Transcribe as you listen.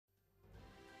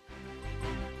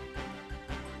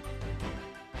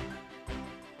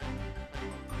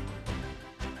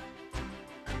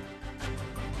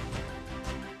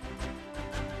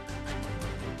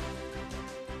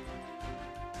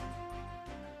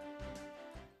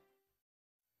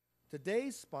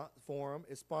Today's forum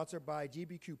is sponsored by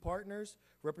GBQ Partners,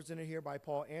 represented here by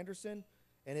Paul Anderson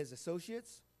and his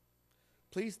associates.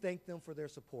 Please thank them for their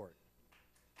support.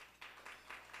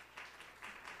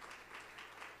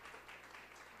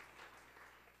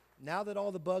 Now that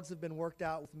all the bugs have been worked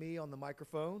out with me on the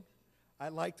microphone,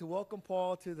 I'd like to welcome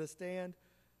Paul to the stand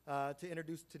to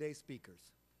introduce today's speakers.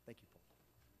 Thank you, Paul.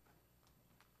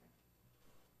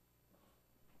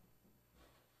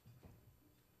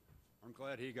 I'm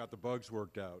glad he got the bugs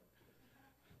worked out.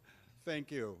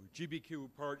 Thank you. GBQ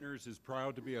Partners is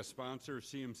proud to be a sponsor of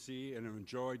CMC and have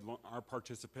enjoyed our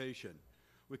participation.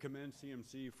 We commend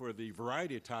CMC for the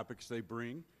variety of topics they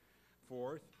bring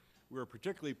forth. We are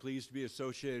particularly pleased to be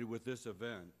associated with this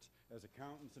event. As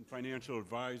accountants and financial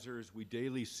advisors, we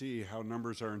daily see how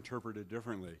numbers are interpreted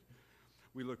differently.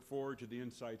 We look forward to the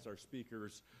insights our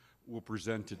speakers will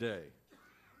present today.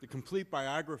 The complete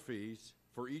biographies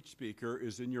for each speaker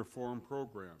is in your forum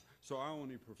program, so I'll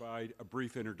only provide a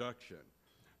brief introduction.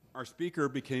 Our speaker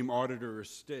became Auditor of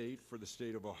State for the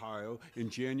state of Ohio in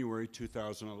January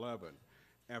 2011.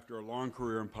 After a long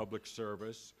career in public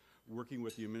service, working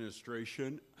with the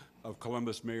administration of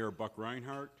Columbus Mayor Buck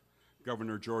Reinhardt,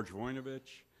 Governor George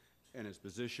Voinovich, and his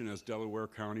position as Delaware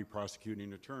County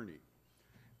Prosecuting Attorney.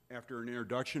 After an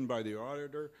introduction by the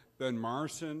auditor, Ben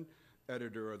Morrison,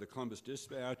 editor of the Columbus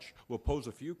Dispatch, will pose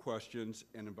a few questions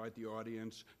and invite the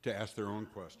audience to ask their own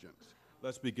questions.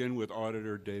 Let's begin with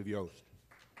Auditor Dave Yost.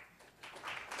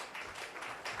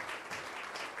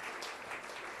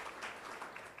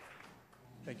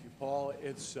 Thank you, Paul.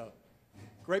 It's a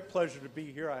great pleasure to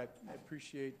be here. I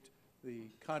appreciate the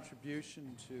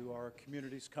contribution to our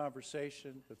community's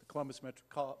conversation that the Columbus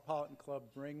Metropolitan Club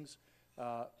brings.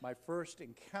 My first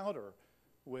encounter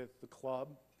with the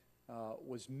club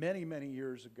was many, many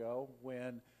years ago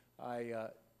when I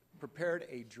prepared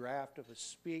a draft of a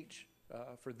speech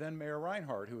for then Mayor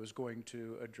Reinhardt, who was going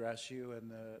to address you in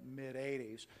the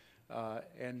mid-'80s.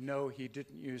 And no, he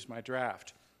didn't use my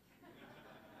draft.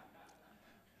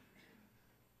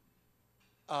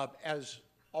 As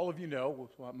all of you know,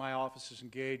 my office is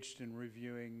engaged in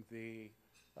reviewing the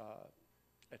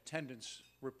attendance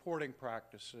reporting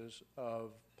practices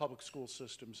of public school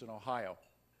systems in Ohio.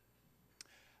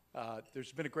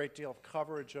 There's been a great deal of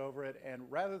coverage over it, and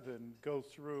rather than go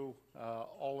through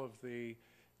all of the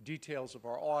details of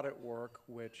our audit work,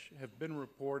 which have been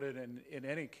reported and in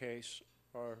any case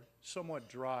are somewhat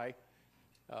dry,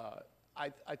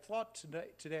 I thought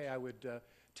today I would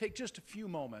take just a few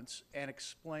moments and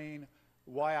explain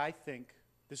why I think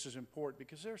this is important,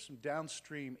 because there are some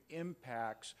downstream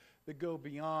impacts that go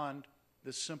beyond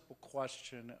the simple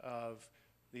question of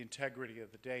the integrity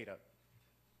of the data.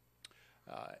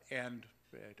 And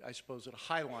I suppose at a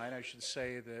high line, I should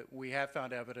say that we have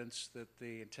found evidence that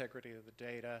the integrity of the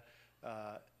data,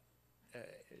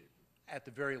 at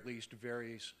the very least,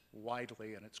 varies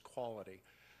widely in its quality.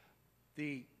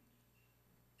 The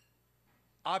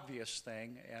obvious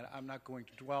thing, and I'm not going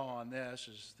to dwell on this,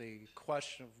 is the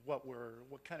question of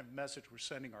what kind of message we're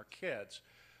sending our kids.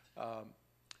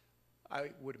 I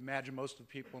would imagine most of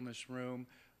the people in this room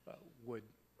would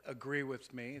agree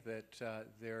with me that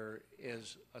there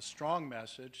is a strong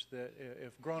message that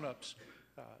if grown-ups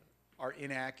are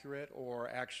inaccurate or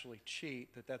actually cheat,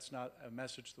 that's not a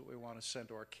message that we want to send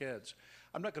to our kids.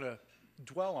 I'm not going to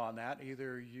dwell on that.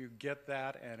 Either you get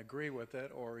that and agree with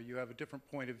it, or you have a different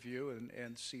point of view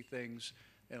and see things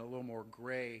in a little more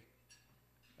gray,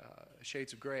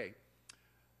 shades of gray.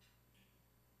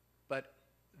 But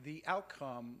the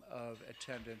outcome of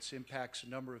attendance impacts a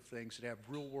number of things that have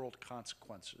real-world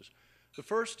consequences. The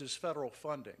first is federal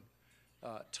funding.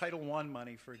 Title I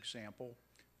money, for example,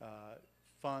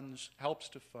 helps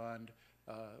to fund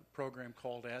a program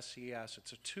called SES.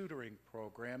 It's a tutoring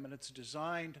program, and it's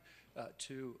designed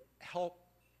to help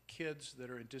kids that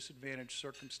are in disadvantaged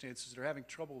circumstances that are having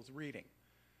trouble with reading.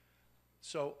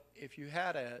 So if you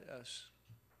had a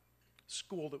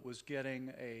school that was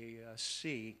getting a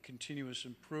C, continuous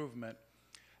improvement,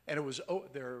 and it was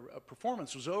their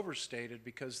performance was overstated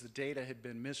because the data had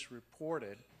been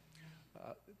misreported,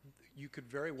 you could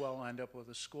very well end up with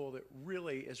a school that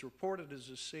really is reported as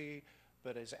a C,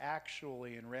 but is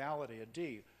actually in reality a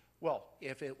D. Well,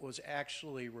 if it was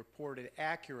actually reported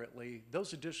accurately,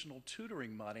 those additional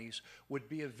tutoring monies would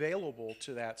be available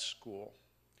to that school.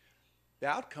 The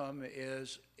outcome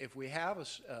is, if we have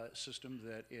a system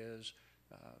that is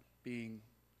being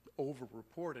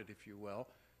over-reported, if you will,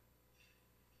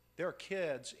 there are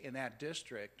kids in that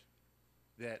district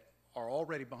that are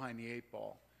already behind the 8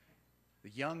 ball. The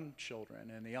young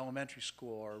children in the elementary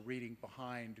school are reading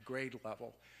behind grade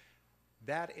level.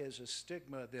 that is a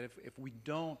stigma that if we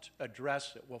don't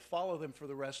address it, will follow them for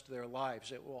the rest of their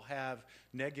lives. It will have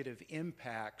negative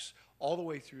impacts all the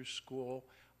way through school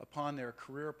upon their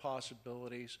career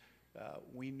possibilities.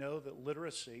 We know that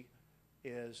literacy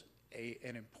is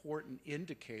an important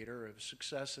indicator of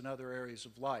success in other areas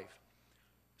of life.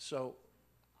 So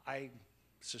I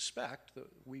suspect that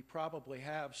we probably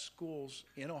have schools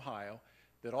in Ohio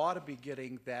that ought to be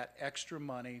getting that extra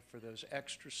money for those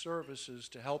extra services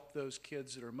to help those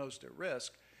kids that are most at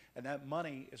risk, and that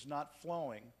money is not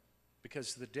flowing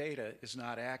because the data is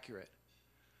not accurate.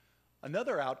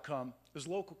 Another outcome is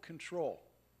local control.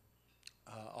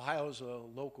 Ohio is a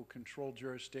local control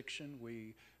jurisdiction.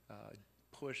 We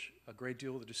push a great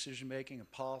deal of the decision-making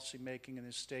and policy-making in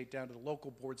this state down to the local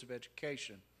boards of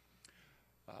education.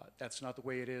 That's not the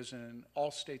way it is in all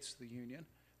states of the union,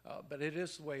 but it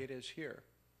is the way it is here.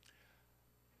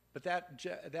 But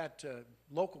that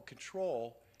local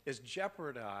control is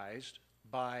jeopardized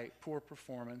by poor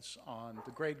performance on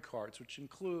the grade cards, which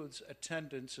includes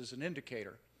attendance as an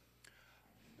indicator.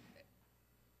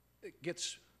 It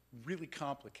gets really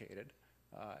complicated,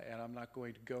 and I'm not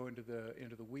going to go into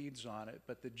the weeds on it,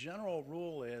 but the general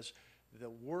rule is the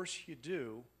worse you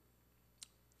do,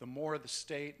 the more the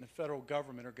state and the federal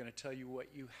government are going to tell you what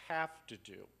you have to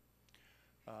do.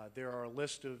 There are a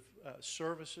list of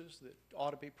services that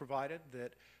ought to be provided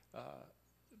that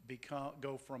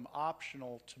go from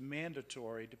optional to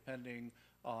mandatory depending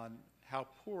on how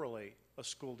poorly a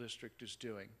school district is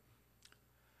doing.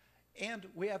 And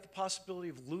we have the possibility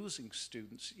of losing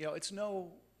students. You know, it's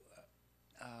no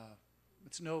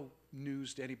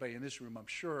news to anybody in this room, I'm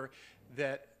sure,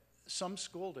 that some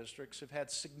school districts have had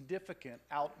significant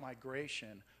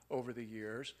out-migration over the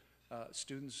years,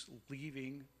 students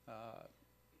leaving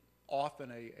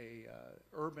often a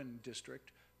urban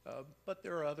district, but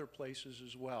there are other places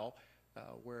as well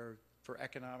where, for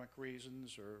economic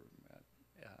reasons or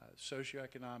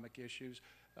socioeconomic issues,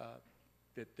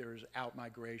 that there's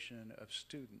out-migration of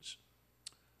students.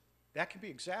 That can be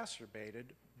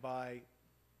exacerbated by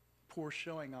poor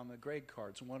showing on the grade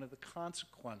cards. One of the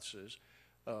consequences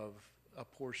of a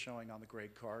poor showing on the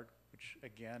grade card, which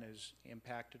again is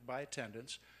impacted by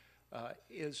attendance,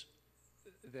 is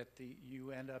that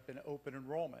you end up in open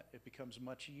enrollment. It becomes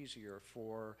much easier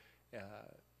for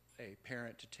a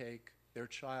parent to take their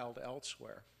child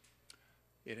elsewhere.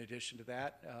 In addition to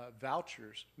that,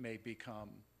 vouchers may become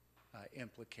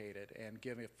implicated and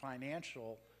give a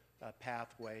financial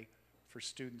pathway for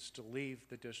students to leave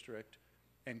the district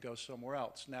and go somewhere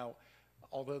else. Now,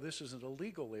 although this isn't a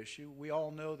legal issue, we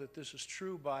all know that this is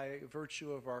true by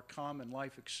virtue of our common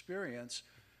life experience.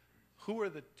 Who are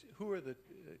the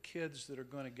kids that are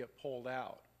going to get pulled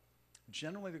out?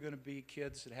 Generally, they're going to be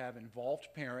kids that have involved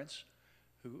parents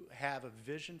who have a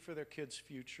vision for their kids'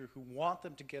 future, who want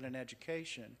them to get an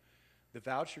education. The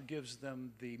voucher gives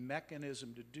them the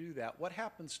mechanism to do that. What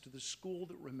happens to the school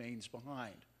that remains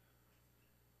behind?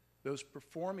 Those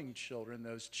performing children,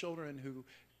 those children who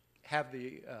have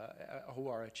who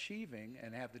are achieving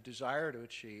and have the desire to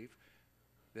achieve,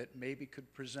 that maybe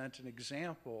could present an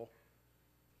example,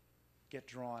 get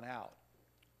drawn out,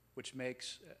 which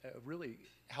makes really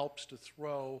helps to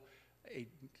throw a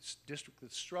district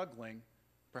that's struggling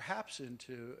perhaps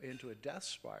into a death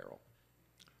spiral.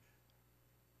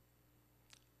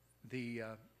 The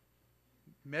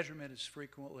measurement is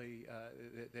frequently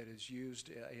that is used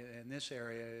in this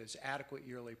area is adequate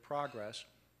yearly progress,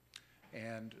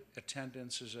 and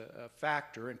attendance is a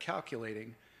factor in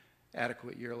calculating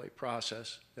adequate yearly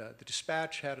process. The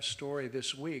Dispatch had a story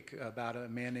this week about a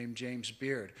man named James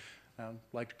Beard. I'd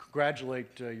like to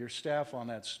congratulate your staff on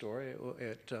that story.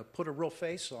 It put a real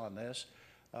face on this.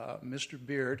 Mr.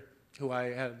 Beard, who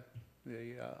I had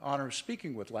the honor of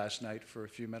speaking with last night for a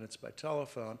few minutes by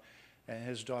telephone, and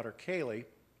his daughter Kaylee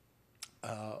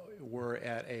were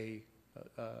at a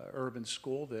urban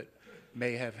school that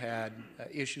may have had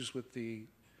issues with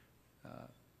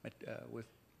with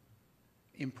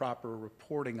improper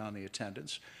reporting on the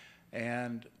attendance,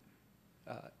 and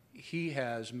he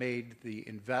has made the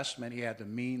investment. He had the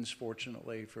means,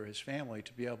 fortunately for his family,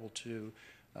 to be able to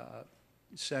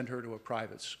send her to a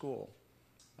private school.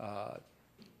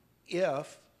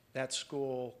 If that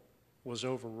school was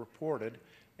over-reported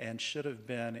and should have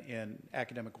been in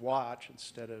academic watch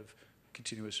instead of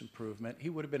continuous improvement, he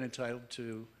would have been entitled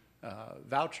to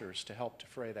vouchers to help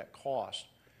defray that cost.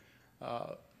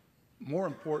 More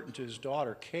important to his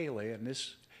daughter, Kaylee, and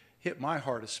this hit my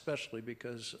heart especially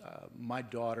because my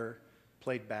daughter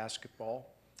played basketball.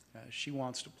 She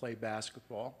wants to play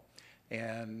basketball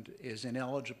and is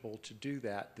ineligible to do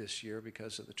that this year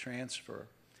because of the transfer.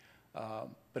 But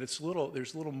there's a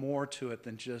little more to it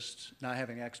than just not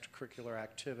having extracurricular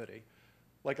activity.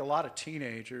 Like a lot of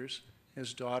teenagers,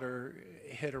 his daughter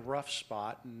hit a rough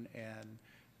spot and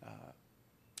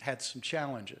had some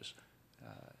challenges.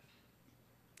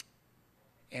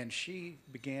 And she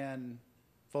began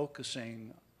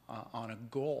focusing on a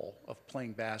goal of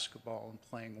playing basketball and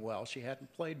playing well. She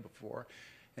hadn't played before,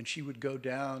 and she would go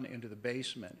down into the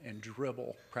basement and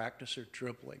practice her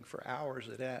dribbling for hours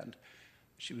at end.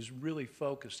 She was really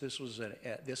focused. This was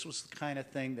the kind of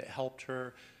thing that helped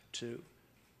her to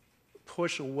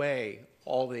push away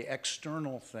all the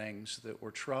external things that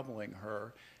were troubling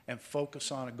her and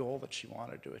focus on a goal that she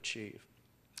wanted to achieve.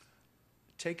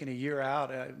 Taking a year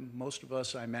out, most of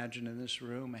us, I imagine, in this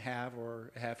room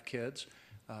have kids.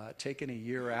 Taking a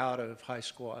year out of high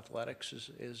school athletics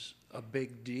is a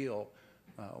big deal.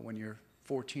 When you're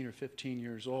 14 or 15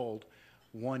 years old,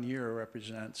 1 year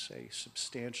represents a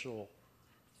substantial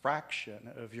fraction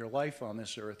of your life on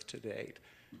this earth to date.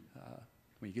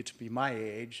 When you get to be my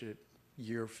age, a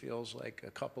year feels like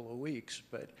a couple of weeks,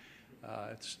 but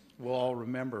we'll all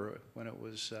remember when it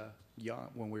was young,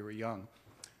 when we were young.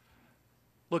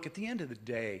 Look, at the end of the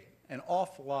day, an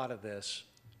awful lot of this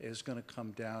is going to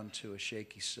come down to a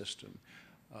shaky system.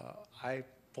 I'm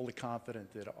fully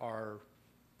confident that our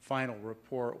final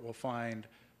report will find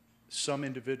some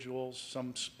individuals,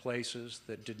 some places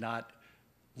that did not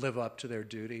live up to their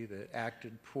duty, that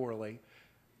acted poorly.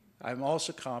 I'm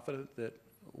also confident that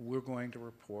we're going to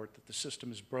report that the system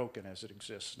is broken as it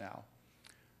exists now.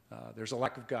 There's a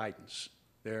lack of guidance.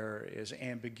 There is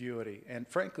ambiguity. And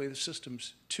frankly, the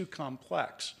system's too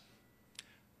complex.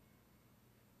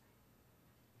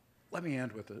 Let me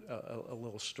end with a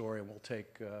little story, and we'll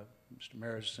take Mr.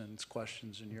 Marison's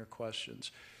questions and your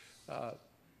questions.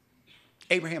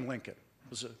 Abraham Lincoln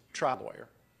was a trial lawyer.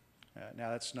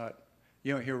 Now, that's not,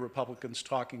 you don't hear Republicans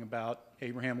talking about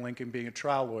Abraham Lincoln being a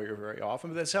trial lawyer very often,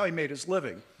 but that's how he made his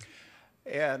living.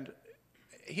 And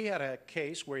he had a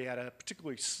case where he had a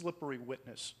particularly slippery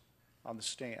witness on the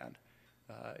stand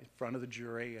in front of the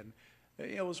jury, and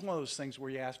it was one of those things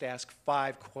where you have to ask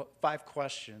five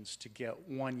questions to get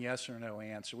one yes or no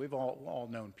answer. We've all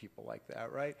known people like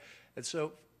that, right? And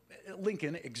so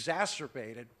Lincoln,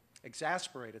 exasperated,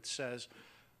 says,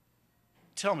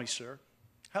 "Tell me, sir,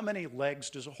 how many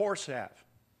legs does a horse have?"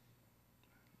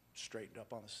 Straightened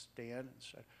up on the stand and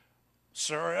said,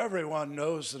 "Sir, everyone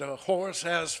knows that a horse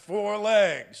has 4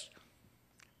 legs."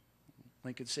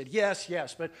 Lincoln said,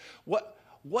 yes, but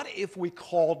what if we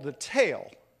called the tail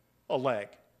a leg?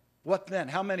 What then?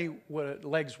 How many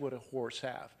legs would a horse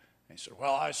have? And he said,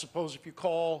 well, I suppose if you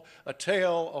call a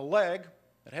tail a leg,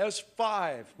 it has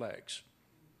 5 legs.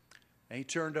 And he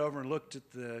turned over and looked at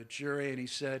the jury and he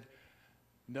said,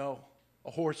 no,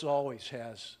 a horse always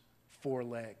has 4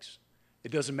 legs.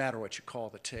 It doesn't matter what you call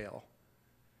the tail.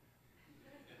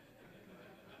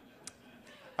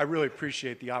 I really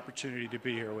appreciate the opportunity to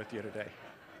be here with you today.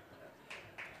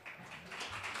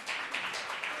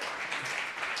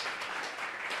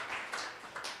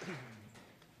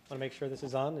 I want to make sure this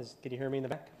is on. Can you hear me in the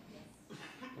back?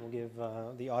 We'll give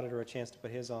the auditor a chance to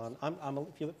put his on.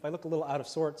 If I look a little out of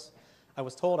sorts, I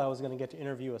was told I was going to get to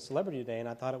interview a celebrity today, and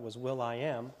I thought it was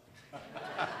Will.i.am.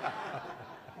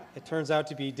 It turns out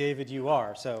to be David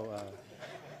Yost. So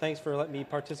thanks for letting me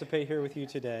participate here with you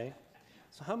today.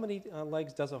 So how many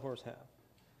legs does a horse have?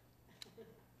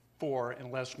 4,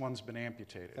 unless one's been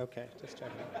amputated. Okay, just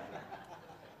checking.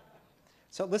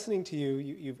 So listening to you,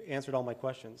 you've answered all my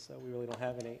questions, so we really don't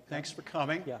have any. Thanks for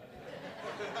coming. Yeah.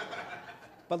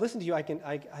 But listen to you,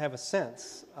 I have a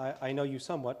sense. I know you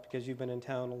somewhat because you've been in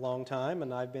town a long time,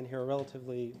 and I've been here a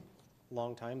relatively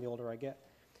long time, the older I get.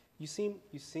 You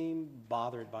seem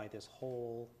bothered by this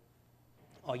whole,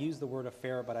 I'll use the word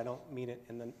affair, but I don't mean it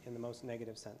in the most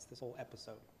negative sense, this whole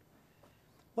episode.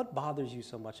 What bothers you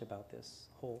so much about this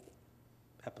whole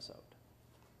episode?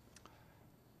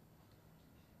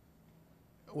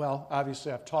 Well,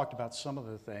 obviously, I've talked about some of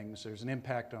the things. There's an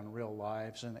impact on real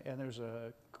lives, and there's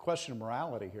a question of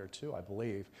morality here, too, I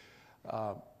believe.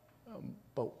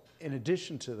 But in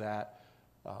addition to that,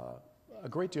 a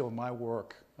great deal of my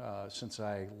work since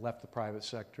I left the private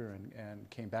sector and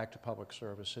came back to public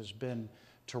service has been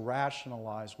to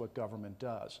rationalize what government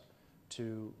does,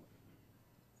 to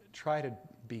try to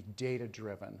be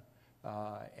data-driven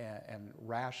and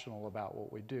rational about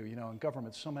what we do. You know, in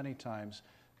government, so many times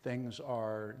things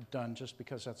are done just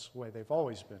because that's the way they've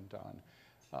always been done.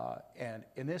 And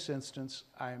in this instance,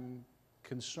 I'm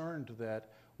concerned that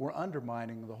we're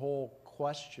undermining the whole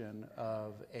question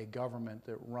of a government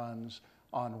that runs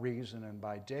on reason and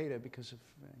by data, because if,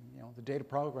 you know, the data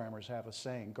programmers have a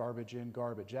saying, garbage in,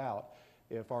 garbage out,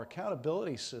 If our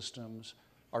accountability systems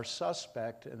are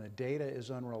suspect and the data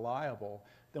is unreliable,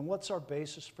 then what's our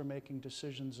basis for making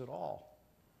decisions at all?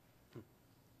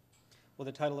 Well,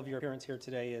 the title of your appearance here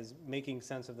today is Making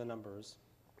Sense of the Numbers.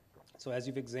 So as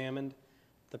you've examined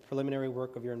the preliminary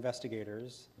work of your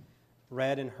investigators,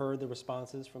 read and heard the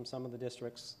responses from some of the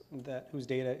districts whose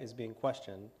data is being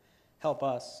questioned, help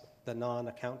us, the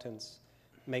non-accountants,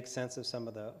 make sense of some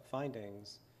of the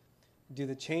findings. Do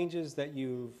the changes that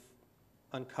you've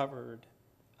uncovered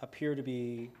appear to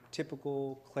be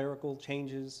typical clerical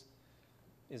changes?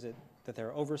 Is it that there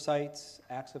are oversights,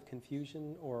 acts of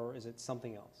confusion, or is it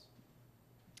something else?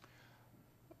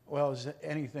 Well, as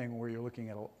anything where you're looking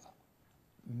at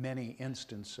many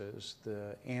instances,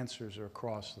 the answers are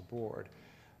across the board.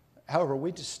 However,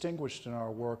 we distinguished in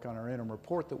our work on our interim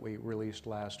report that we released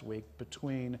last week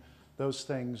between those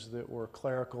things that were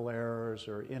clerical errors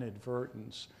or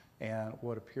inadvertence and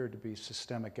what appeared to be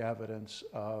systemic evidence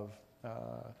of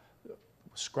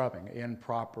scrubbing,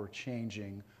 improper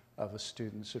changing of a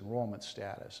student's enrollment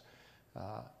status.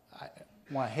 I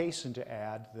want to hasten to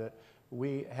add that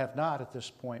we have not at this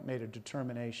point made a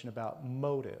determination about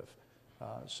motive.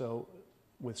 So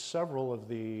with several of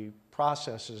the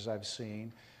processes I've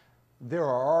seen, there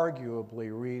are arguably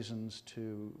reasons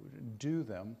to do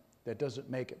them. That doesn't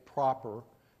make it proper.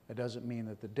 It doesn't mean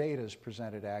that the data is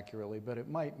presented accurately, but it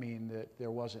might mean that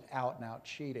there wasn't out-and-out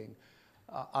cheating.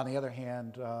 On the other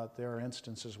hand, there are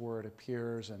instances where it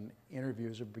appears, and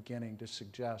interviews are beginning to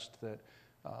suggest that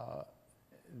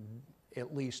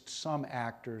at least some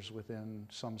actors within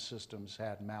some systems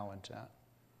had malintent.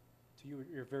 So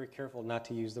you're very careful not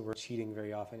to use the word cheating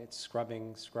very often. It's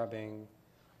scrubbing,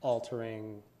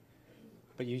 altering,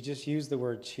 but you just use the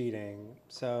word cheating.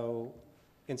 So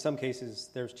in some cases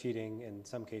there's cheating, in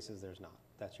some cases there's not.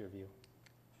 That's your view?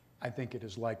 I think it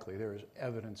is likely. There is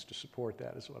evidence to support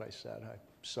that, is what I said. I'm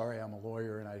sorry I'm a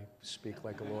lawyer and I speak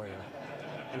like a lawyer.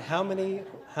 And how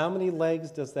many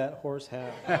legs does that horse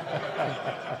have?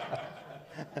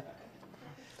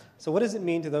 So what does it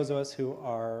mean to those of us who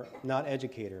are not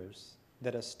educators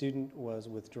that a student was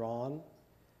withdrawn,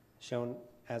 shown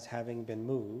as having been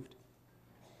moved,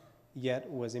 yet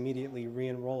was immediately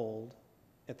re-enrolled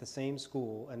at the same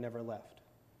school and never left?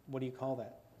 What do you call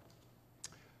that?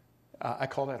 I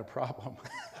call that a problem.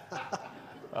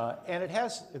 And it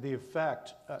has the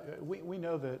effect, we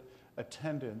know that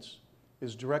attendance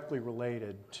is directly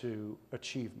related to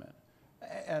achievement.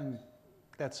 And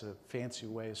that's a fancy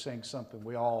way of saying something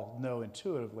we all know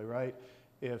intuitively, right?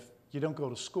 If you don't go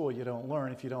to school, you don't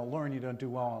learn. If you don't learn, you don't do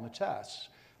well on the tests.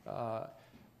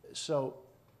 So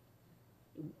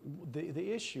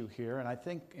the issue here, and I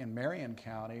think in Marion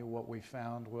County, what we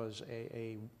found was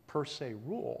a per se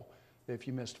rule that if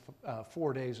you missed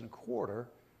 4 days and a quarter,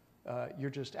 you're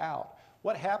just out.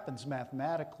 What happens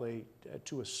mathematically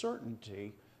to a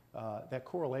certainty, that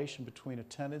correlation between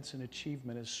attendance and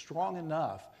achievement is strong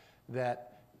enough that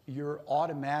you're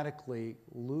automatically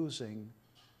losing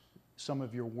some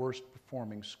of your worst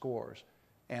performing scores.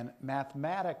 And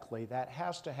mathematically, that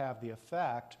has to have the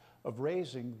effect of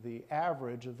raising the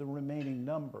average of the remaining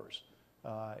numbers.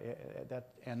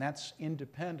 And that's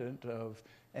independent of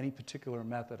any particular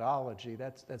methodology.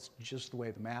 That's just the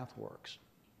way the math works.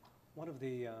 One of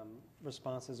the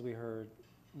responses we heard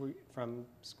from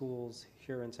schools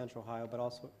here in Central Ohio, but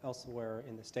also elsewhere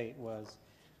in the state, was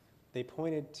they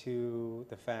pointed to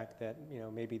the fact that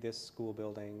maybe this school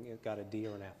building, it got a D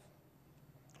or an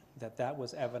F. That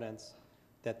was evidence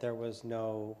that there was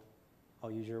no,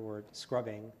 I'll use your word,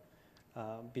 scrubbing,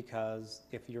 because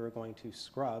if you were going to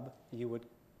scrub, you would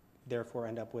therefore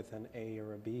end up with an A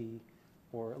or a B,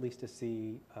 or at least a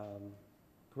C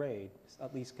grade,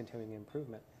 at least continuing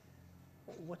improvement.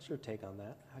 What's your take on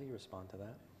that? How do you respond to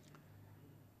that?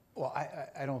 Well,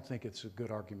 I don't think it's a good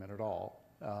argument at all.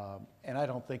 And I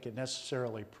don't think it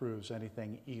necessarily proves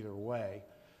anything either way.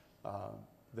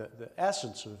 The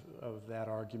essence of that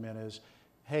argument is,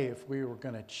 hey, if we were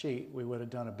going to cheat, we would have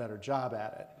done a better job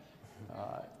at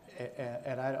it.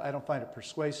 And I don't find it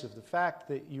persuasive. The fact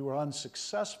that you were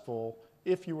unsuccessful,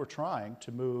 if you were trying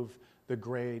to move the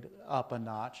grade up a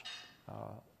notch,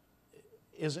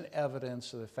 isn't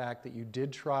evidence of the fact that you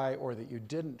did try or that you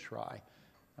didn't try.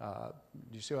 Do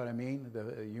you see what I mean?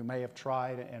 You may have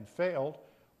tried and failed,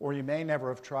 or you may never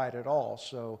have tried at all.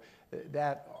 So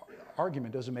that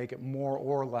argument doesn't make it more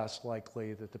or less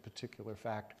likely that the particular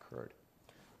fact occurred.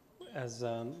 As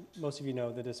most of you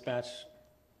know, the dispatch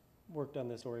worked on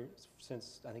this story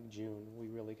since, I think, June. We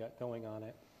really got going on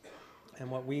it.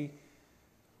 And what we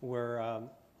were,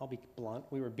 I'll be blunt,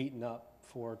 we were beaten up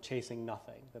for chasing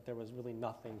nothing, that there was really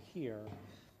nothing here.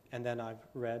 And then I've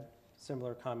read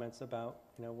similar comments about,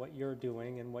 what you're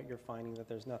doing and what you're finding, that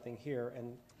there's nothing here.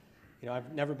 And,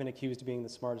 I've never been accused of being the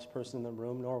smartest person in the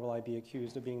room, nor will I be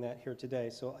accused of being that here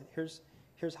today. So here's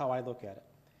how I look at it.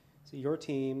 So your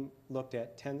team looked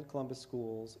at 10 Columbus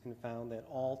schools and found that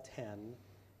all 10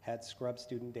 had scrub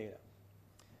student data.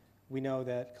 We know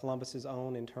that Columbus's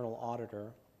own internal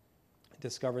auditor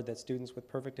discovered that students with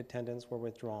perfect attendance were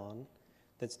withdrawn,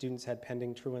 that students had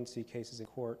pending truancy cases in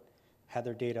court, had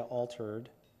their data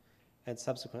altered, and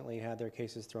subsequently had their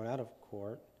cases thrown out of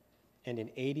court. And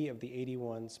in 80 of the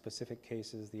 81 specific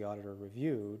cases the auditor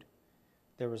reviewed,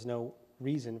 there was no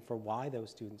reason for why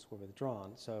those students were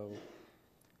withdrawn. So,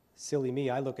 silly me,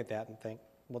 I look at that and think,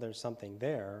 well, there's something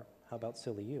there. How about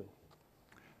silly you?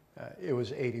 It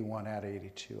was 81 out of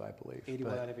 82, I believe.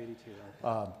 81 out of 82,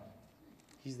 right?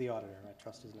 He's the auditor. I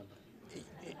trust his number.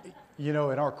 In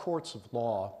our courts of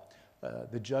law,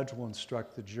 the judge will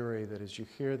instruct the jury that as you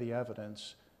hear the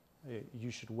evidence, you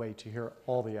should wait to hear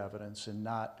all the evidence and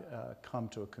not come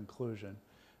to a conclusion.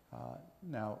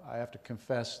 Now, I have to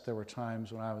confess there were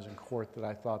times when I was in court that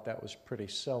I thought that was pretty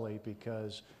silly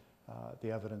because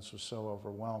the evidence was so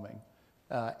overwhelming.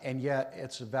 And yet,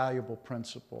 it's a valuable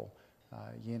principle.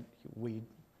 We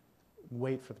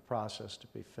wait for the process to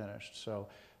be finished. So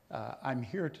I'm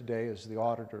here today as the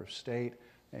auditor of state,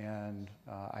 and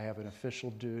I have an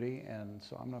official duty, and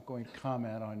so I'm not going to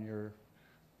comment on your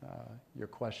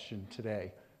question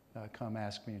today. Come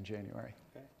ask me in January.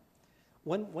 Okay.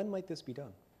 When might this be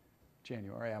done?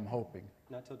 January, I'm hoping.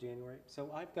 Not till January.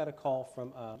 So I've got a call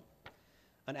from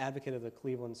an advocate of the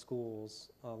Cleveland schools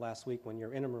last week when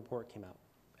your interim report came out.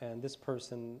 And this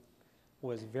person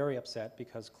was very upset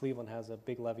because Cleveland has a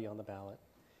big levy on the ballot.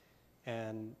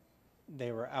 And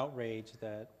they were outraged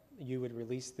that you would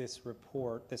release this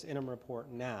report, this interim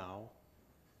report now.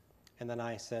 And then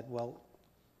I said, well,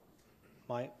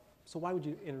 so why would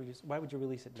you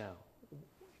release it now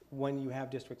when you have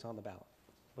districts on the ballot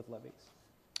with levies?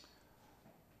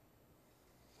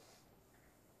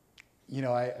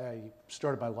 I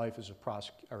started my life as a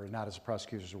prosecutor, or not as a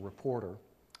prosecutor, as a reporter.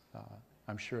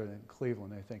 I'm sure in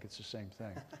Cleveland they think it's the same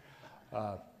thing.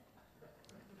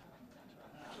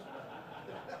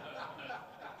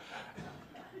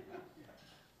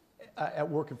 At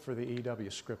working for the EW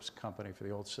Scripps company for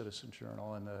the Old Citizen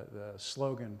Journal, and the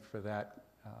slogan for that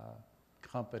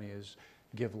company is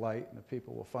 "Give light, and the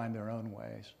people will find their own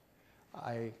ways."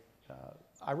 I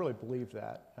really believe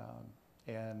that,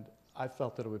 and I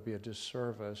felt that it would be a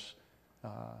disservice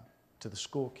to the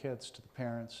school kids, to the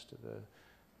parents, to the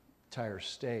entire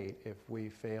state if we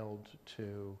failed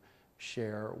to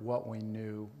share what we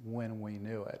knew when we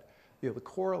knew it. The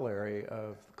corollary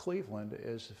of Cleveland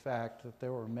is the fact that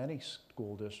there were many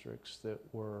school districts that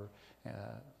were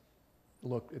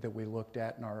that we looked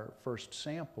at in our first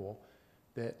sample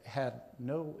that had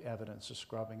no evidence of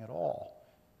scrubbing at all,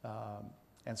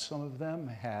 and some of them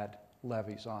had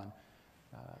levies on.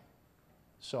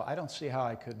 So I don't see how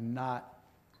I could not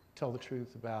tell the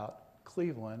truth about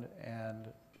Cleveland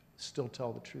and still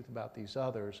tell the truth about these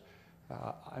others.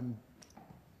 I'm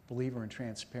a believer in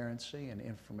transparency and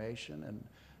information, and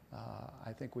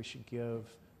I think we should give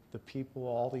the people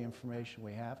all the information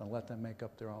we have and let them make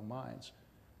up their own minds.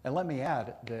 And let me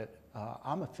add that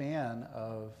I'm a fan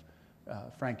of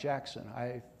Frank Jackson.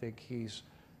 I think he's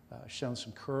shown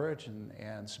some courage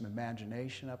and some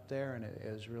imagination up there, and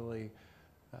is really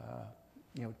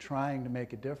trying to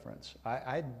make a difference.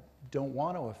 I don't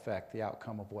want to affect the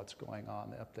outcome of what's going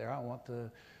on up there. I want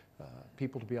the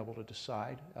people to be able to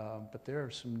decide, but there are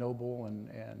some noble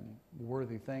and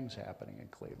worthy things happening in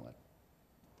Cleveland.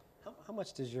 How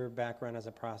much does your background as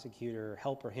a prosecutor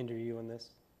help or hinder you in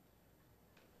this?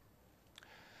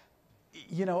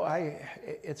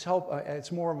 It's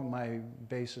more of my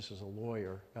basis as a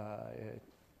lawyer. It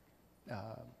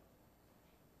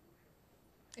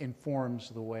informs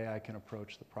the way I can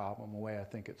approach the problem, the way I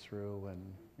think it through,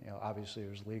 and obviously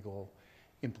there's legal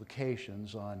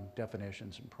implications on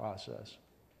definitions and process.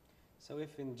 So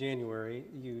if in January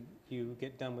you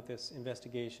get done with this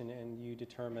investigation and you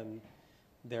determine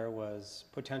there was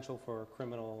potential for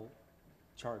criminal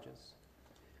charges,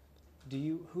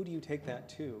 who do you take that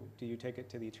to? Do you take it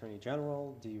to the Attorney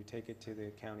General? Do you take it to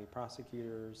the county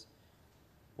prosecutors?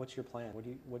 What's your plan?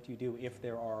 What do you do if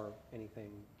there are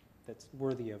anything that's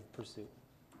worthy of pursuit?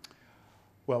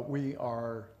 Well, we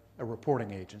are a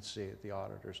reporting agency at the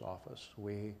auditor's office.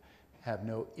 We have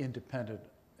no independent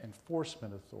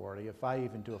enforcement authority. If I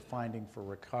even do a finding for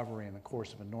recovery in the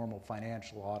course of a normal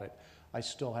financial audit, I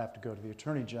still have to go to the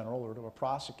Attorney General or to a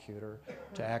prosecutor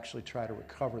to actually try to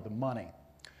recover the money.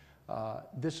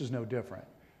 This is no different.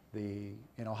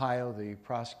 In Ohio, the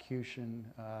prosecution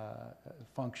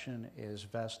function is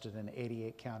vested in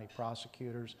 88 county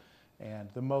prosecutors, and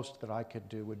the most that I could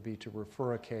do would be to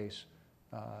refer a case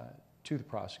to the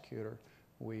prosecutor.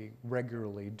 We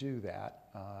regularly do that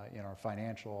in our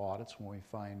financial audits when we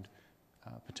find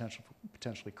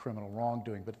potentially criminal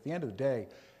wrongdoing. But at the end of the day,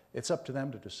 it's up to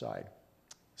them to decide.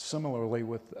 Similarly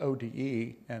with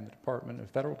ODE and the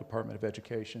Federal Department of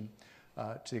Education,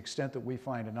 to the extent that we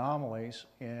find anomalies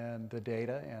in the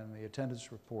data and the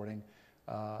attendance reporting,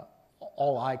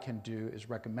 all I can do is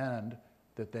recommend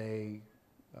that they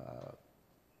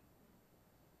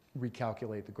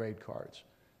recalculate the grade cards.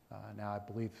 Now, I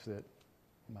believe that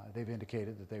they've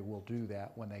indicated that they will do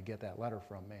that when they get that letter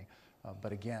from me.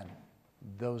 But again,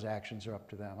 those actions are up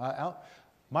to them.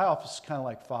 My office is kind of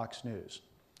like Fox News.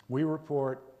 We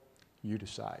report, you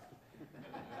decide.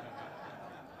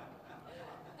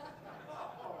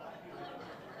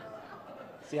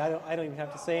 See, I don't even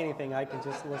have to say anything. I can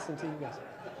just listen to you guys.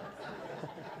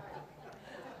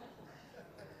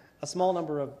 A small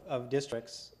number of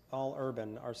districts, all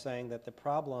urban, are saying that the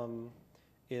problem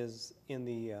is in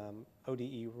the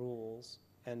ODE rules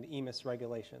and EMIS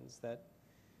regulations, that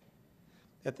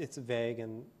it's vague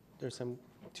and there's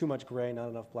too much gray, not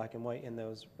enough black and white in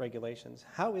those regulations.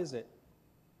 How is it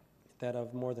that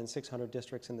of more than 600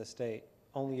 districts in the state,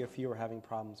 only a few are having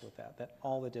problems with that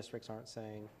all the districts aren't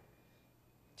saying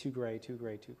too gray, too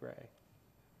gray, too gray?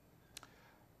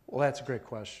 Well, that's a great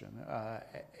question.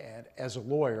 And as a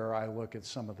lawyer, I look at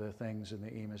some of the things in the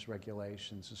EMIS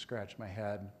regulations and scratch my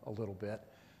head a little bit,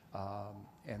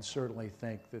 and certainly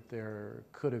think that there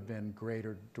could have been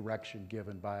greater direction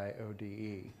given by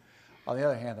ODE. On the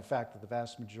other hand, the fact that the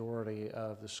vast majority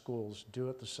of the schools do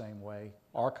it the same way,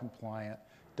 are compliant,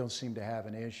 don't seem to have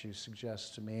an issue,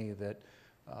 suggests to me that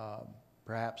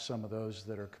perhaps some of those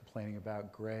that are complaining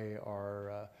about gray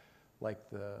are like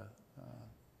the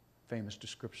famous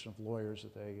description of lawyers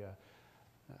that they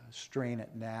strain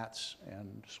at gnats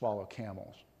and swallow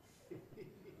camels.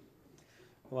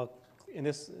 Well, in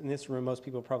this room, most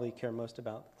people probably care most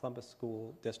about the Columbus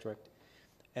School District.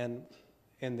 And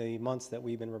in the months that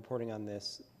we've been reporting on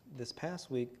this past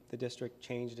week, the district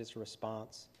changed its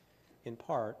response in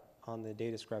part on the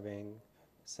data scrubbing,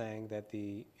 saying that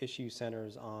the issue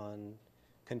centers on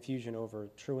confusion over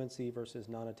truancy versus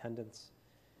non-attendance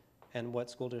and what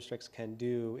school districts can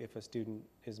do if a student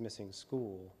is missing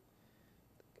school.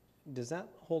 Does that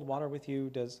hold water with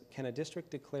you? Can a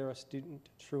district declare a student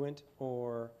truant,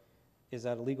 or is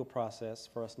that a legal process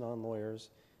for us non-lawyers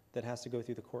that has to go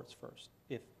through the courts first?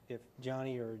 If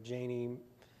Johnny or Janie,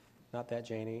 not that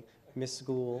Janie, miss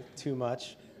school too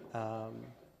much,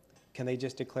 can they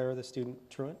just declare the student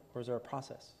truant, or is there a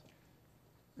process?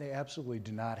 They absolutely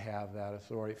do not have that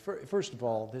authority. First of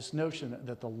all, this notion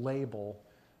that the label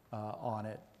on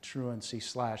it, truancy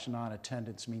 /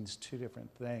 non-attendance, means two different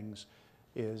things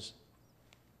is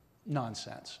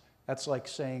nonsense. That's like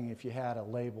saying if you had a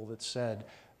label that said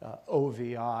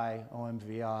OMVI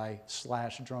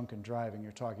 / drunken driving,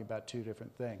 you're talking about two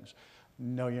different things.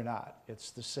 No, you're not.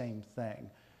 It's the same thing.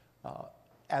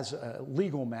 As a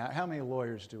legal matter, how many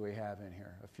lawyers do we have in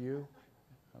here? A few?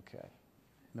 Okay.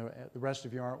 The rest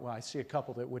of you aren't. Well, I see a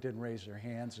couple that didn't raise their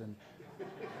hands, and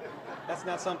That's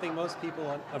not something most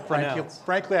people pronounce.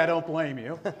 Frankly, I don't blame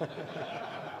you.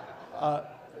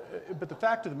 But the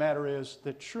fact of the matter is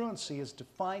that truancy is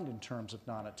defined in terms of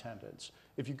non-attendance.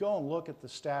 If you go and look at the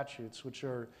statutes, which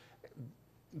are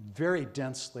very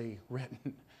densely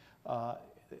written,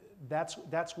 that's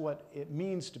what it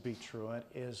means to be truant,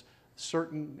 is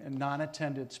certain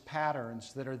non-attendance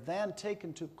patterns that are then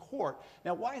taken to court.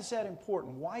 Now, why is that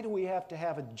important? Why do we have to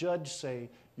have a judge say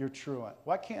you're truant?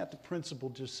 Why can't the principal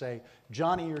just say,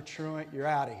 Johnny, you're truant, you're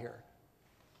out of here?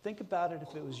 Think about it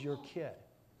if it was your kid.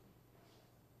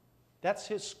 That's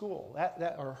his school,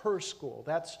 or her school.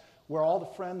 That's where all the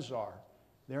friends are.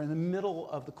 They're in the middle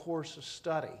of the course of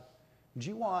study. Do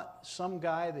you want some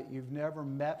guy that you've never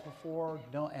met before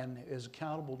and is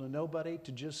accountable to nobody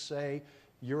to just say,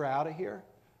 you're out of here?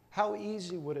 How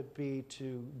easy would it be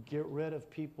to get rid of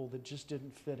people that just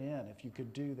didn't fit in if you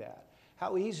could do that?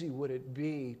 How easy would it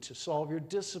be to solve your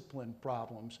discipline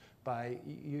problems by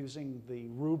using the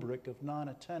rubric of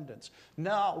non-attendance?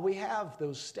 No, we have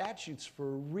those statutes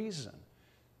for a reason,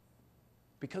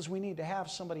 because we need to have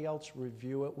somebody else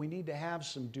review it. We need to have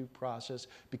some due process,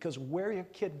 because where your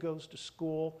kid goes to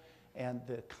school and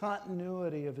the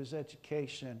continuity of his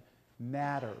education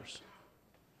matters.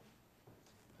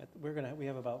 We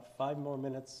have about 5 more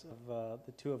minutes of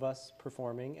the two of us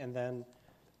performing, and then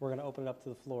we're going to open it up to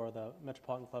the floor. The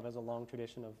Metropolitan Club has a long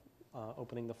tradition of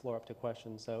opening the floor up to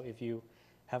questions. So if you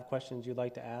have questions you'd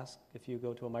like to ask, if you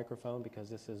go to a microphone, because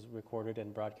this is recorded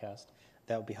and broadcast,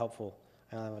 that would be helpful.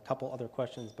 I have a couple other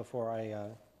questions before I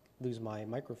lose my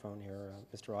microphone here,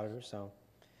 Mr. Auditor, so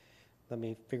let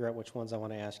me figure out which ones I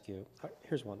want to ask you.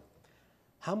 Here's one.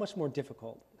 How much more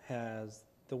difficult has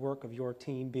the work of your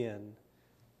team been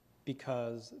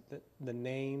because the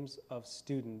names of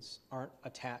students aren't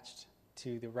attached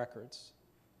to the records?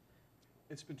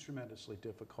 It's been tremendously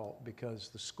difficult because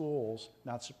the schools,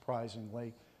 not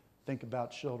surprisingly, think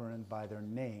about children by their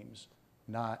names,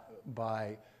 not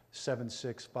by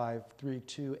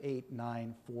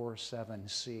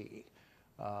 765328947C,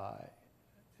 the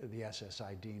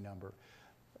SSID number.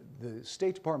 The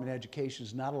State Department of Education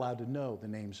is not allowed to know the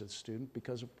names of the student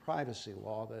because of privacy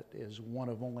law that is one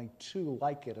of only 2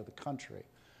 like it of the country.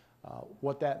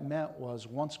 What that meant was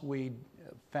once we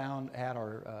had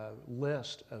our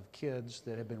list of kids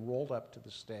that had been rolled up to the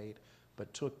state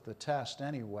but took the test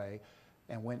anyway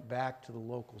and went back to the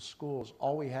local schools,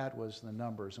 all we had was the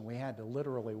numbers, and we had to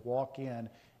literally walk in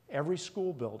every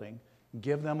school building,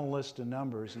 give them a list of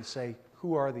numbers and say,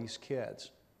 who are these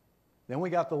kids? Then we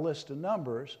got the list of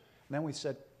numbers, and then we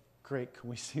said, great, can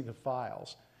we see the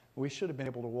files? We should have been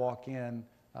able to walk in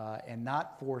and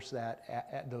not force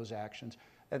those actions.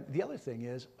 And the other thing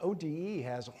is, ODE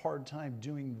has a hard time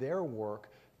doing their work,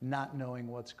 not knowing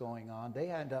what's going on. They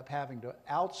end up having to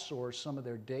outsource some of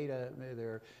their data,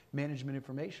 their management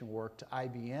information work to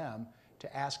IBM,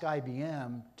 to ask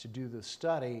IBM to do the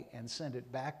study and send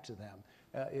it back to them.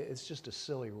 It's just a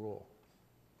silly rule.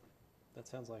 That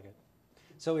sounds like it.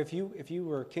 So if you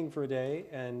were king for a day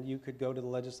and you could go to the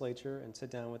legislature and sit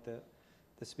down with the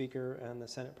Speaker and the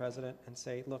Senate President and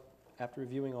say, look, after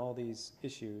reviewing all these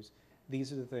issues,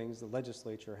 these are the things the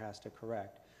legislature has to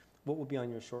correct, what would be on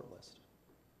your short list?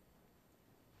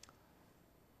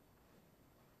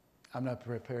 I'm not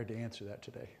prepared to answer that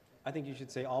today. I think you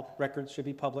should say all records should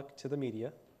be public to the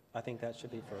media. I think that should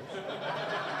be first.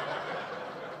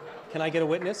 Can I get a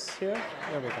witness here?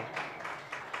 There we go.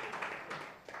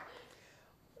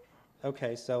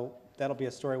 Okay, so that'll be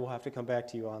a story we'll have to come back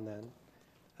to you on then.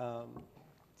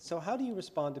 So how do you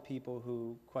respond to people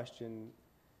who question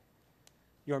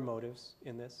your motives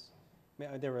in this?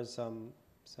 There was some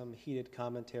heated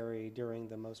commentary during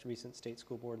the most recent state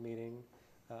school board meeting.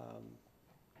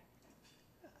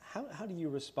 How do you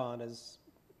respond as,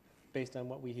 based on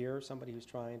what we hear, somebody who's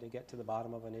trying to get to the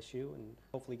bottom of an issue and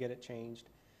hopefully get it changed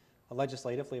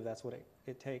legislatively, if that's what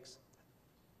it takes?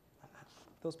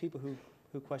 Those people who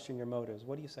question your motives,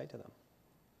 what do you say to them?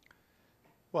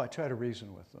 Well, I try to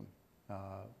reason with them.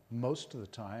 Most of the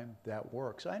time, that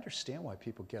works. I understand why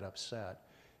people get upset.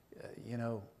 You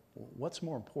know, what's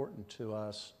more important to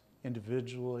us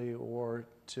individually or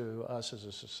to us as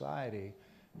a society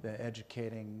than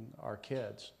educating our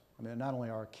kids? I mean, not only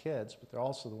our kids, but they're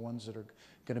also the ones that are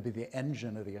going to be the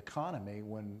engine of the economy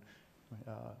when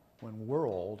we're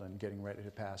old and getting ready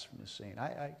to pass from the scene.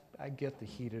 I get the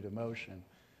heated emotion.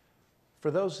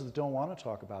 For those that don't want to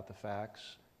talk about the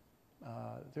facts,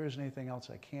 there isn't anything else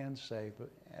I can say,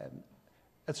 but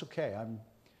it's okay.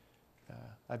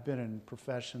 I've been in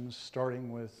professions,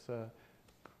 starting with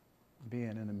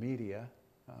being in the media,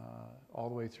 all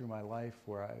the way through my life,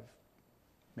 where I've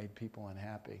made people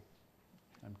unhappy.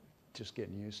 I'm just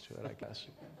getting used to it, I guess.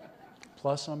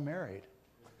 Plus, I'm married.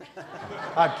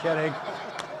 I'm kidding.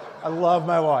 I love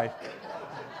my wife.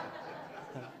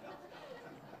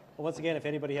 Well, once again, if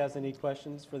anybody has any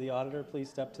questions for the auditor, please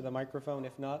step to the microphone.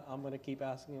 If not, I'm going to keep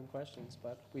asking him questions,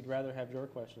 but we'd rather have your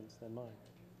questions than mine.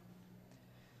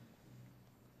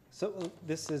 So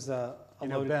this is a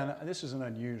loaded... Ben, this isn't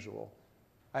unusual.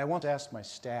 I once asked my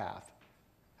staff,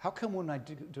 how come when I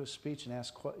do a speech and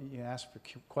ask for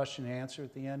question and answer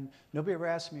at the end, nobody ever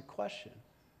asks me a question?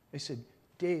 They said,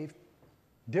 Dave,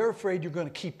 they're afraid you're going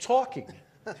to keep talking.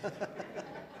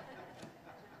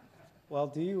 Well,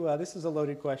 this is a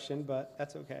loaded question, but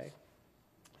that's okay.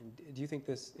 Do you think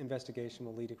this investigation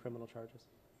will lead to criminal charges?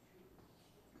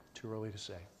 Too early to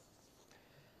say.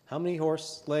 How many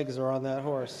horse legs are on that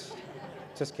horse?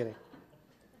 Just kidding.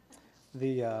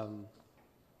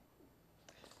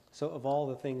 So of all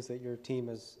the things that your team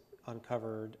has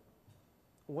uncovered,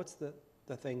 what's the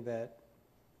thing that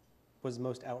was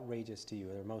most outrageous to you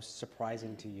or most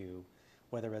surprising to you,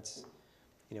 whether it's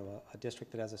a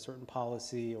district that has a certain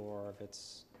policy, or if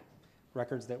it's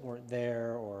records that weren't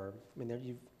there, or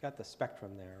you've got the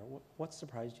spectrum there. What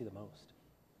surprised you the most?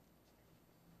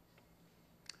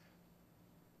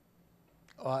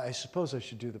 I suppose I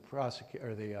should do the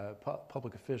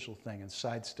public official thing and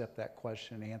sidestep that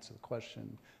question and answer the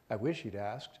question I wish you'd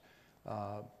asked.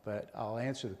 But I'll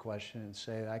answer the question and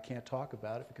say I can't talk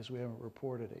about it because we haven't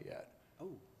reported it yet. Oh.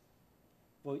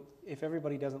 Well, if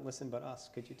everybody doesn't listen but us,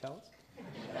 could you tell us?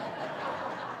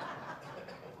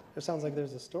 It sounds like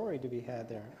there's a story to be had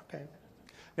there. Okay.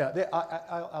 Yeah,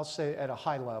 I'll say at a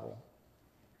high level,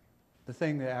 the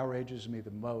thing that outrages me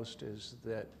the most is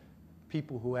that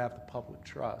people who have the public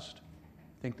trust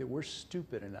think that we're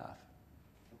stupid enough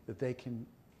that they can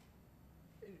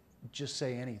just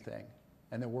say anything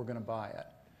and that we're going to buy it.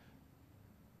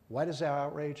 Why does that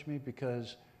outrage me?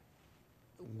 Because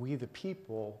we, the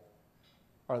people,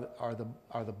 are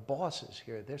the bosses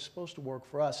here. They're supposed to work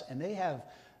for us, and they have,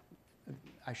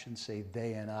 I shouldn't say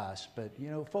they and us, but you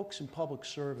know, folks in public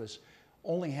service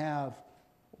only have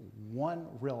one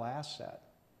real asset.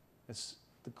 It's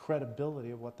the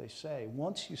credibility of what they say.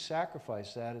 Once you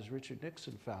sacrifice that, as Richard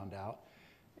Nixon found out,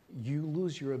 you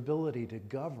lose your ability to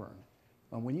govern.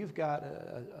 And when you've got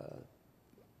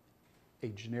a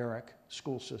generic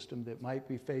school system that might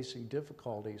be facing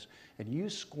difficulties, and you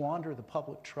squander the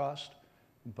public trust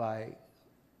by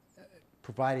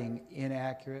providing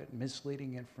inaccurate,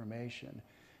 misleading information,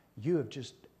 you have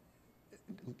just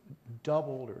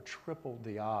doubled or tripled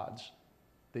the odds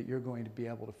that you're going to be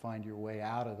able to find your way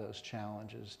out of those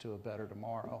challenges to a better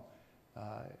tomorrow.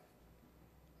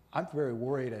 I'm very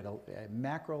worried at a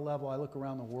macro level. I look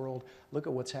around the world, look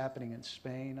at what's happening in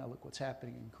Spain, I look what's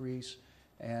happening in Greece,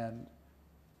 and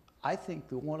I think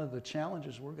that one of the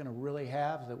challenges we're going to really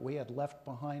have that we had left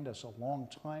behind us a long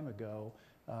time ago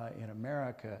in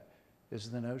America is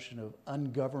the notion of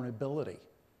ungovernability.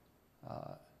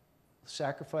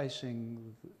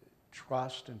 Sacrificing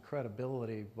trust and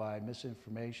credibility by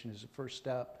misinformation is the first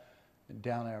step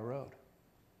down that road.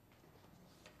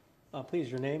 Please,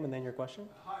 your name and then your question.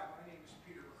 Hi, my name is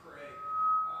Peter McCrae.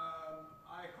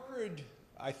 I heard,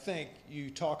 I think, you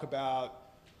talk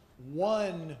about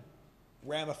one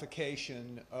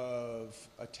ramification of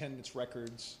attendance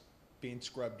records being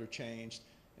scrubbed or changed,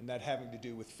 and that having to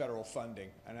do with federal funding.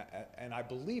 And I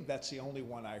believe that's the only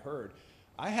one I heard.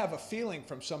 I have a feeling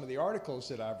from some of the articles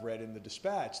that I've read in the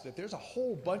Dispatch that there's a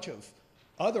whole bunch of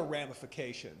other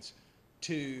ramifications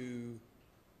to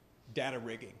data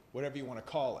rigging, whatever you want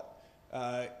to call it,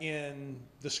 in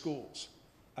the schools.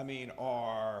 I mean,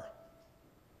 are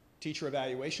teacher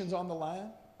evaluations on the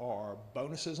line? Are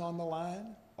bonuses on the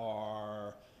line?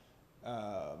 Are,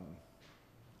 oh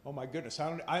my goodness,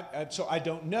 so I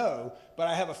don't know, but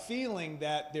I have a feeling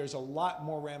that there's a lot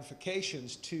more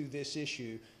ramifications to this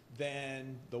issue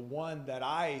than the one that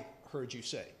I heard you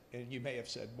say, and you may have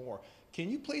said more. Can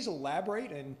you please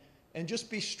elaborate and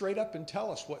just be straight up and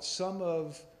tell us what some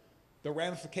of the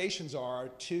ramifications are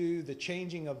to the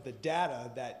changing of the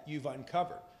data that you've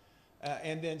uncovered?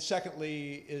 And then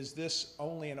secondly, is this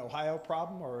only an Ohio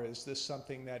problem, or is this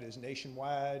something that is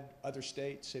nationwide, other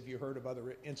states? Have you heard of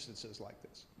other instances like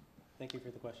this? Thank you for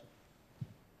the question.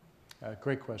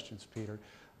 Great questions, Peter.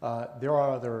 There are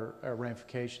other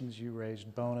ramifications. You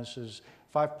raised bonuses.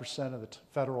 5% of the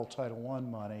federal Title I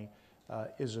money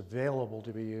is available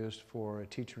to be used for a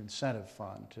teacher incentive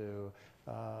fund to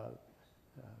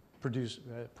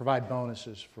provide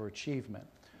bonuses for achievement.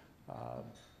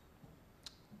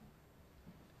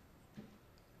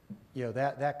 You know,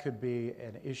 that could be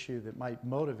an issue that might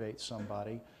motivate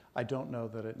somebody. I don't know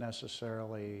that it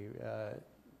necessarily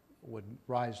would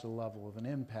rise to the level of an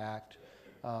impact.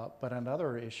 But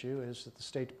another issue is that the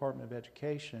State Department of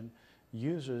Education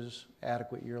uses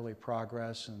adequate yearly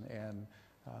progress and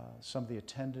some of the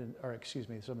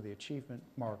some of the achievement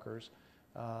markers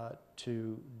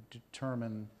to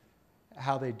determine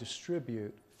how they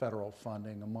distribute federal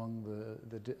funding among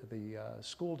the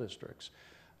school districts.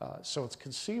 So it's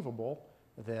conceivable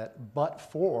that, but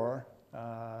for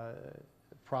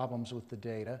problems with the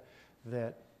data,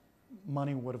 that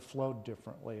money would have flowed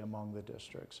differently among the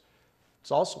districts.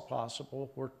 It's also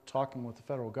possible, we're talking with the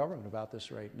federal government about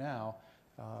this right now,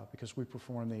 because we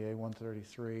perform the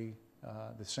A133,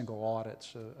 the single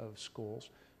audits of schools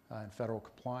and federal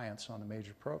compliance on the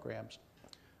major programs.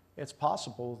 It's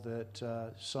possible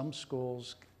that some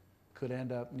schools could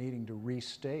end up needing to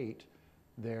restate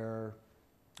their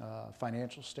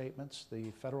financial statements.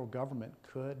 The federal government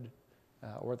could,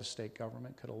 or the state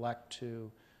government could elect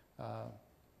to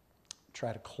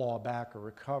try to claw back or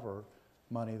recover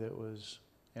money that was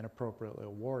inappropriately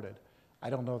awarded. I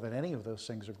don't know that any of those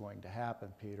things are going to happen,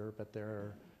 Peter, but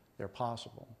they're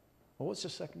possible. What was the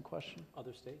second question?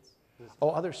 Other states? Oh,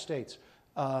 other states.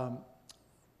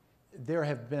 There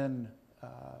have been,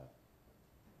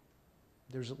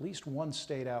 there's at least one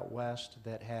state out west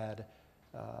that had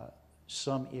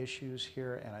some issues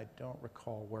here, and I don't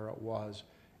recall where it was.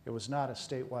 It was not a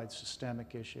statewide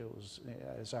systemic issue. It was,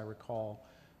 as I recall,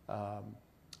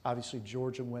 obviously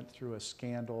Georgia went through a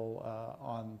scandal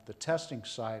on the testing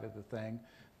side of the thing,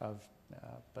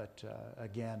 but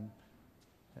again,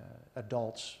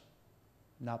 adults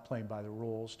not playing by the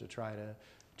rules to try to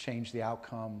change the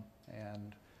outcome.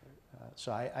 And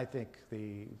so I think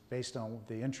based on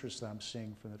the interest that I'm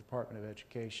seeing from the Department of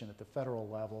Education at the federal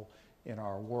level in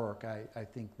our work, I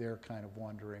think they're kind of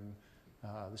wondering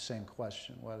the same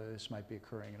question, whether this might be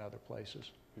occurring in other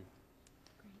places.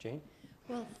 Jane?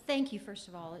 Well, thank you, first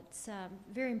of all. It's a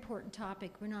very important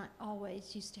topic. We're not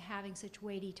always used to having such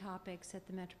weighty topics at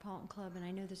the Metropolitan Club, and I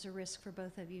know there's a risk for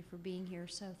both of you for being here,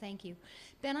 so thank you.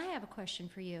 Ben, I have a question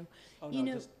for you. Oh, you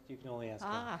no, know, you can only ask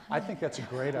Ah. I think that's a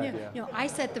great idea. No, I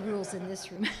set the rules in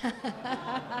this room.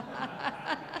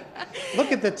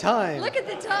 Look at the time. Look at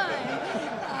the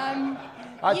time.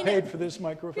 I you paid know, for this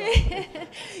microphone.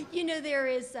 You know,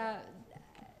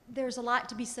 there's a lot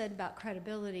to be said about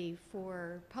credibility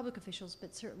for public officials,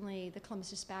 but certainly the Columbus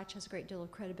Dispatch has a great deal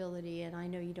of credibility, and I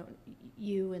know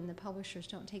you and the publishers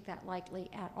don't take that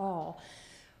lightly at all.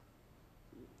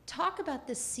 Talk about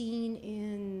the scene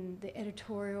in the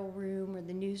editorial room or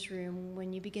the newsroom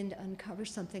when you begin to uncover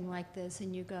something like this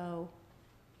and you go,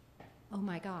 oh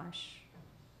my gosh,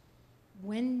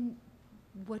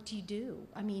 what do you do?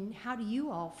 I mean, how do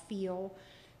you all feel?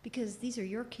 Because these are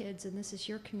your kids and this is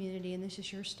your community and this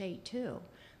is your state too.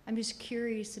 I'm just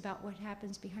curious about what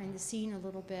happens behind the scene a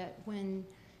little bit when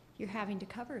you're having to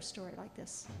cover a story like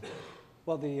this.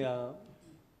 Well,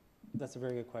 that's a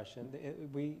very good question.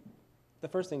 The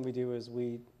first thing we do is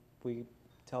we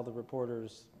tell the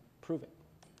reporters, prove it,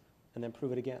 and then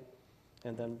prove it again,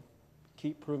 and then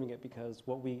keep proving it, because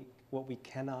what we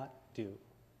cannot do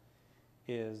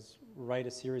is write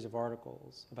a series of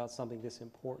articles about something this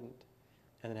important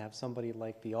and then have somebody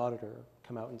like the auditor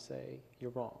come out and say, you're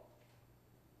wrong.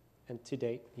 And to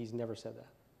date, he's never said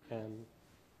that. And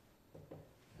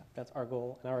that's our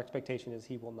goal, and our expectation is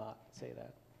he will not say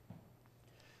that.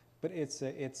 But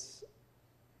it's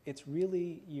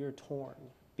really, you're torn,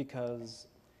 because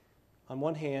on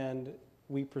one hand,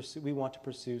 we want to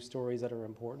pursue stories that are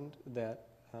important, that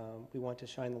we want to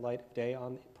shine the light of day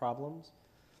on problems.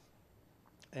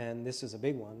 And this is a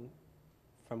big one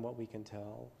from what we can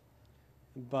tell.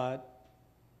 But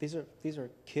these are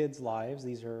kids' lives.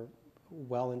 These are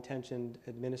well-intentioned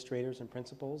administrators and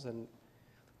principals, and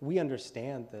we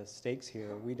understand the stakes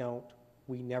here. We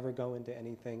never go into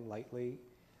anything lightly.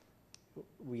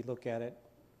 We look at it.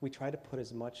 We try to put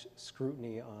as much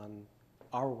scrutiny on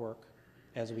our work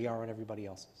as we are on everybody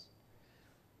else's,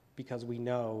 because we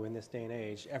know in this day and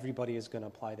age everybody is going to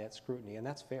apply that scrutiny, and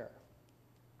that's fair.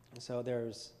 So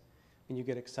and you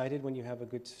get excited when you have a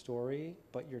good story,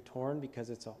 but you're torn because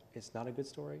it's not a good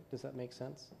story. Does that make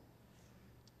sense?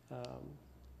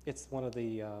 It's one of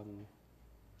the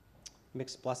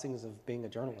mixed blessings of being a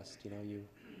journalist. You know,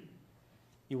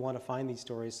 you want to find these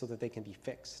stories so that they can be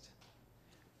fixed,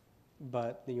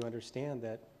 but you understand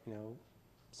that, you know,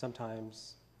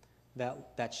 sometimes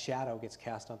that shadow gets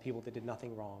cast on people that did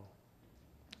nothing wrong,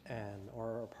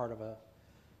 or are part of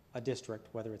a district,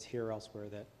 whether it's here or elsewhere,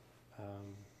 that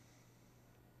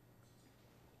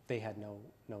they had no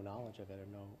knowledge of it or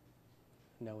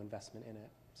no investment in it.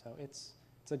 So it's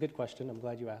a good question. I'm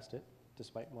glad you asked it,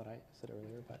 despite what I said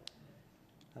earlier. But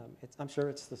I'm sure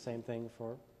it's the same thing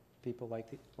for people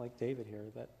like David here.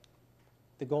 That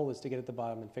the goal is to get at the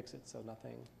bottom and fix it, so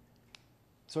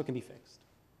it can be fixed.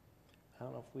 I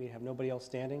don't know if we have nobody else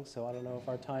standing, so I don't know if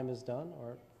our time is done,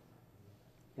 or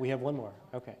we have one more.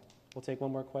 Okay, we'll take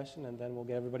one more question and then we'll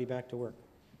get everybody back to work.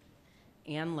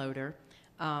 Ann Loader.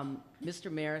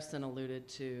 Mr. Marison alluded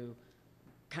to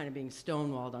kind of being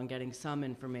stonewalled on getting some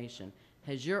information.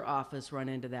 Has your office run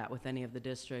into that with any of the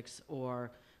districts,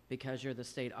 or because you're the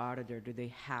state auditor, do they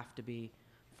have to be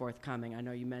forthcoming? I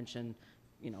know you mentioned,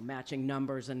 you know, matching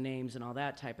numbers and names and all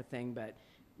that type of thing, but,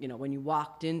 you know, when you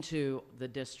walked into the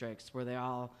districts, were they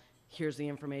all, here's the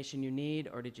information you need,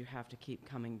 or did you have to keep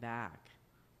coming back?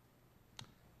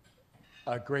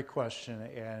 A great question,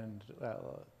 and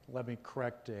let me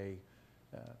correct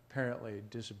apparently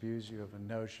disabuse you of a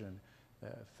notion.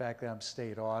 The fact that I'm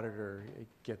state auditor, it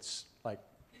gets like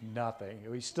nothing.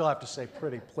 We still have to say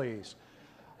pretty please.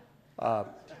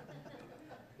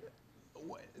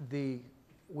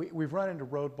 We've run into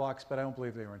roadblocks, but I don't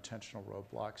believe they were intentional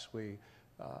roadblocks. The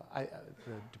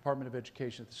Department of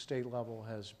Education at the state level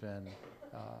has been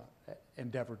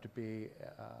endeavored to be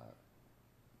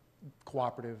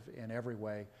cooperative in every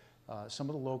way. Some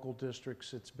of the local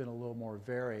districts, it's been a little more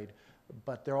varied,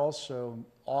 but they're also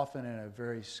often in a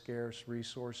very scarce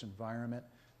resource environment.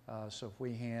 So if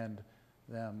we hand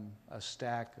them a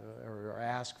stack or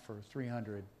ask for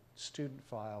 300 student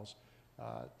files,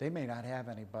 they may not have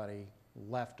anybody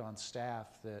left on staff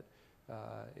that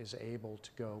is able to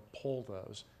go pull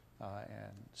those,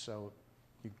 and so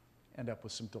you end up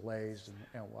with some delays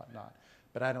and whatnot.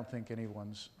 But I don't think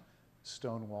anyone's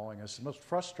stonewalling us. The most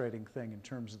frustrating thing in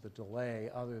terms of the delay,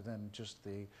 other than just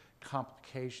the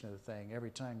complication of the thing,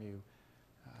 every time you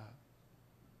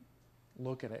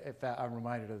look at it, in fact, I'm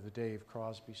reminded of the Dave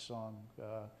Crosby song,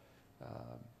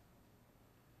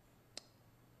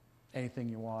 Anything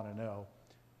You Want to Know.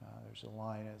 There's a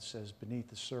line that says, beneath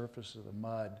the surface of the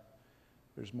mud,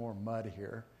 there's more mud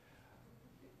here.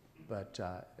 But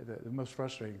the most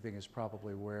frustrating thing is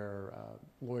probably where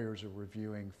lawyers are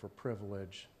reviewing for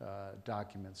privilege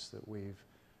documents that we've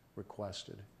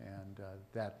requested, and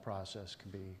that process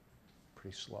can be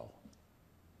pretty slow.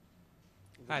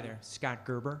 Hi there, Scott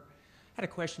Gerber. I had a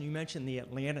question. You mentioned the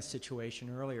Atlanta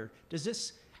situation earlier.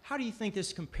 How do you think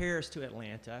this compares to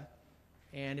Atlanta?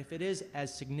 And if it is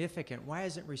as significant, why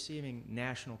isn't it receiving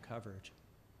national coverage?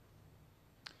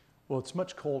 Well, it's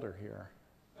much colder here.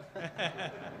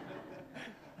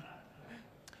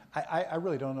 I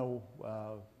really don't know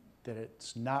that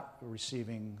it's not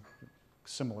receiving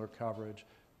similar coverage.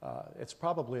 It's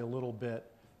probably a little bit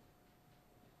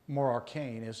more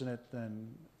arcane, isn't it,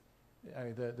 than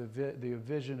the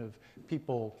vision of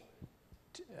people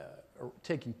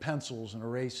taking pencils and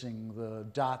erasing the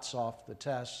dots off the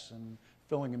tests and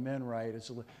filling them in right. It's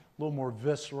a little more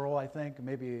visceral, I think,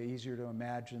 maybe easier to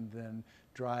imagine than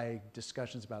dry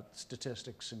discussions about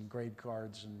statistics and grade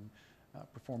cards and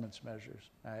performance measures.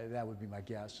 That would be my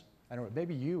guess. I don't know.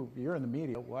 Maybe you're in the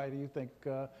media. Why do you think?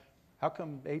 How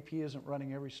come AP isn't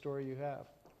running every story you have?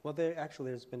 Well,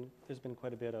 actually, there's been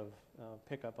quite a bit of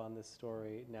pickup on this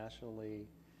story nationally,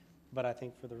 but I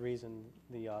think for the reason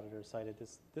the auditor cited,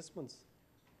 this one's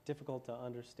difficult to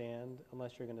understand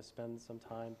unless you're going to spend some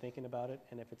time thinking about it.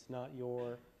 And if it's not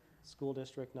your school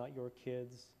district, not your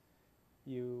kids,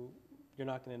 you're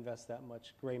not going to invest that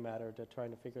much gray matter to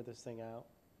trying to figure this thing out.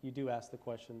 You do ask the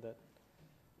question that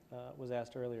was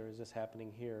asked earlier, is this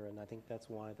happening here? And I think that's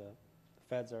why the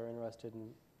feds are interested in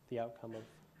the outcome of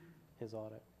his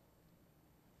audit.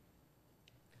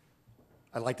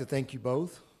 I'd like to thank you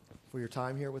both for your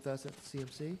time here with us at the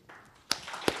CMC.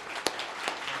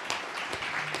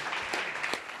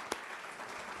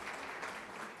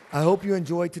 I hope you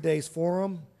enjoyed today's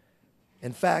forum.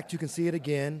 In fact, you can see it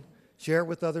again. Share it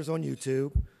with others on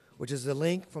YouTube, which is a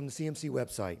link from the CMC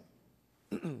website.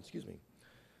 Excuse me.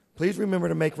 Please remember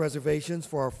to make reservations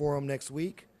for our forum next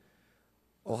week.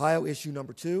 Ohio issue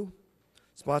number 2,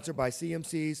 sponsored by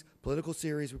CMC's political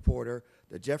series reporter,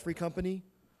 the Jeffrey Company,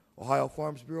 Ohio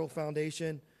Farms Bureau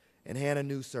Foundation, and Hannah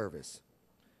News Service.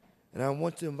 And I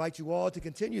want to invite you all to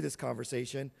continue this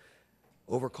conversation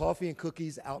over coffee and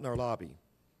cookies out in our lobby.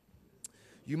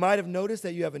 You might have noticed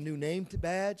that you have a new name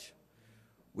badge.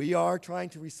 We are trying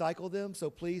to recycle them, so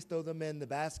please throw them in the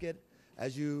basket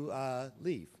as you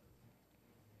leave.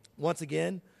 Once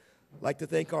again, I'd like to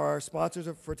thank our sponsors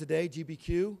for today,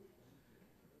 GBQ,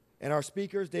 and our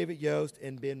speakers, David Yost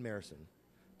and Ben Marison.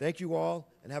 Thank you all,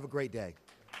 and have a great day.